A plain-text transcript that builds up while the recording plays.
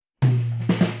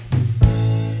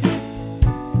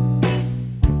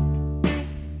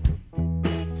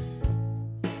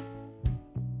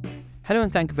Hello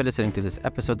and thank you for listening to this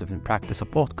episode of In Practice, a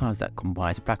podcast that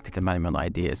combines practical management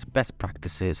ideas, best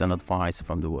practices, and advice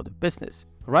from the world of business.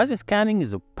 Horizon scanning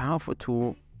is a powerful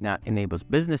tool that enables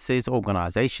businesses,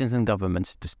 organizations, and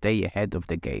governments to stay ahead of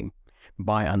the game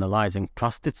by analyzing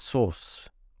trusted source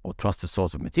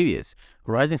of materials.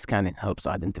 Horizon scanning helps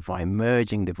identify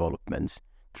emerging developments,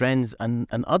 trends, and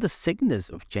other signals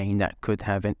of change that could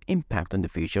have an impact on the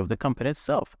future of the company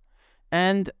itself.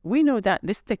 And we know that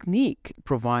this technique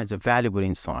provides a valuable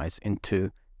insights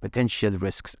into potential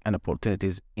risks and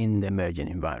opportunities in the emerging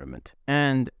environment.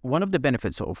 And one of the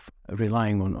benefits of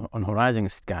relying on horizon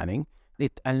scanning,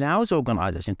 it allows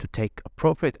organizations to take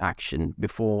appropriate action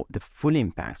before the full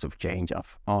impacts of change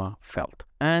are felt.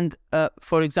 And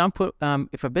for example,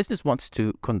 if a business wants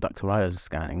to conduct horizon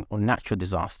scanning on natural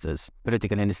disasters,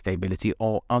 political instability,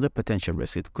 or other potential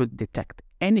risks, it could detect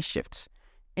any shifts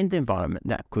in the environment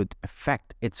that could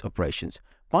affect its operations.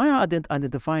 By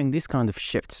identifying these kind of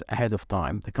shifts ahead of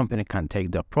time, the company can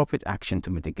take the appropriate action to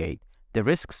mitigate the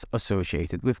risks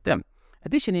associated with them.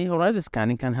 Additionally, horizon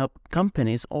scanning can help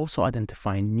companies also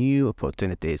identify new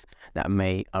opportunities that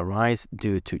may arise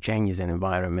due to changes in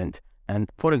environment.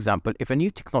 And for example, if a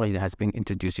new technology has been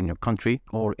introduced in your country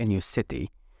or in your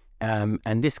city,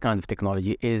 and this kind of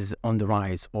technology is on the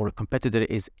rise, or a competitor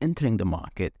is entering the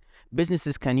market,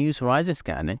 businesses can use horizon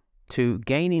scanning to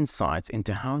gain insights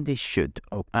into how they should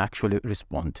actually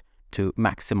respond to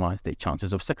maximize their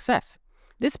chances of success.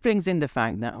 This brings in the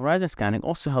fact that horizon scanning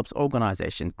also helps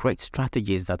organizations create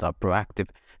strategies that are proactive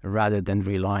rather than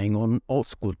relying on old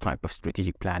school type of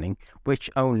strategic planning, which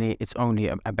it's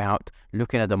only about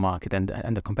looking at the market and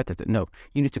the competitor. No,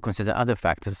 you need to consider other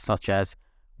factors such as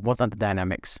what are the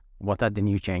dynamics, what are the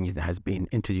new changes that has been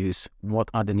introduced, what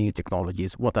are the new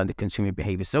technologies, what are the consumer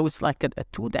behaviors. So it's like a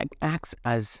tool that acts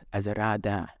as a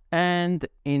radar. And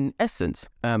in essence,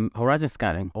 horizon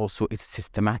scanning also is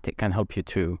systematic, can help you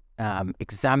to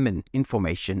examine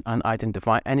information and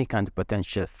identify any kind of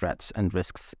potential threats and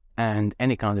risks and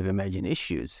any kind of emerging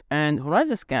issues. And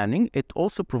horizon scanning, it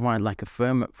also provides like a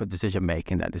framework for decision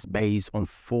making that is based on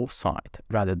foresight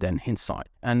rather than hindsight.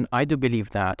 And I do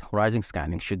believe that horizon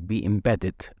scanning should be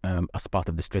embedded as part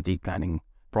of the strategic planning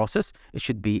process. It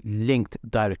should be linked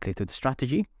directly to the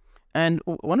strategy. And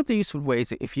one of the useful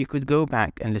ways, if you could go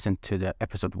back and listen to the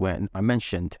episode when I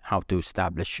mentioned how to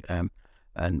establish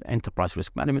an enterprise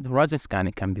risk management, horizon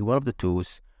scanning can be one of the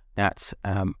tools that's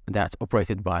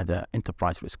operated by the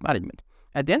enterprise risk management.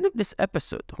 At the end of this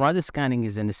episode, horizon scanning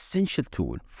is an essential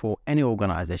tool for any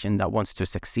organization that wants to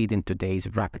succeed in today's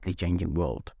rapidly changing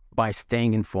world. By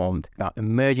staying informed about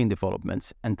emerging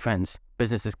developments and trends,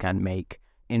 businesses can make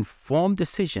informed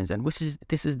decisions, and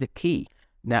this is the key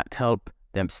that help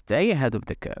them stay ahead of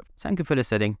the curve. Thank you for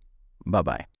listening.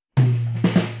 Bye-bye.